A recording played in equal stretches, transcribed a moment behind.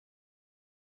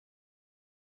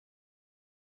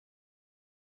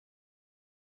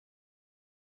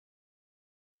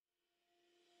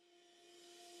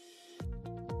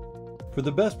For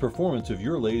the best performance of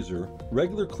your laser,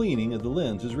 regular cleaning of the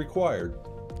lens is required.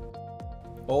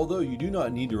 Although you do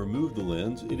not need to remove the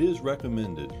lens, it is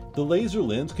recommended. The laser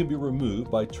lens can be removed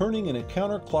by turning in a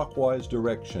counterclockwise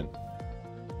direction.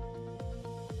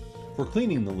 For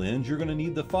cleaning the lens, you're going to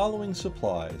need the following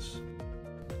supplies.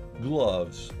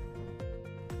 Gloves,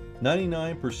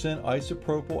 99%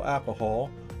 isopropyl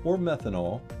alcohol or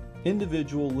methanol,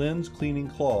 individual lens cleaning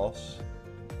cloths,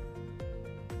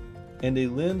 and a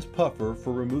lens puffer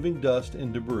for removing dust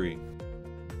and debris.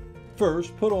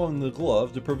 First, put on the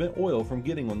gloves to prevent oil from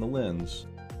getting on the lens.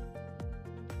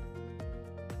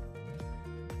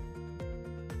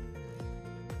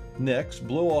 Next,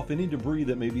 blow off any debris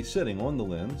that may be sitting on the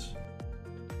lens.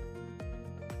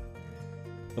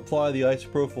 Apply the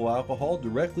isopropyl alcohol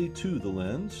directly to the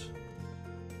lens.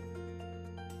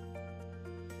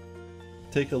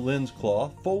 Take a lens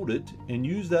cloth, fold it, and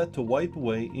use that to wipe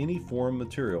away any foreign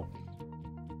material.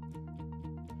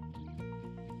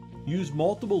 Use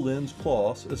multiple lens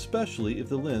cloths, especially if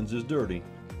the lens is dirty.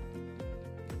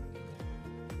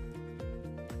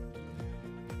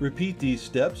 Repeat these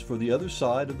steps for the other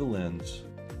side of the lens.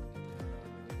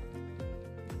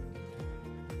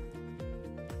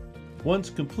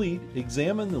 Once complete,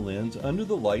 examine the lens under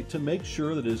the light to make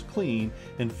sure that it is clean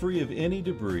and free of any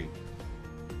debris.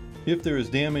 If there is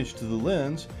damage to the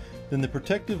lens, then the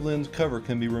protective lens cover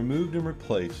can be removed and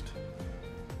replaced.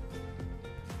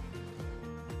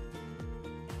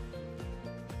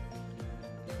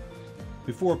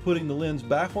 Before putting the lens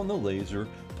back on the laser,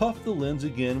 puff the lens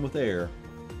again with air.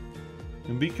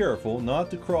 And be careful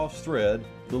not to cross thread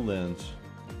the lens.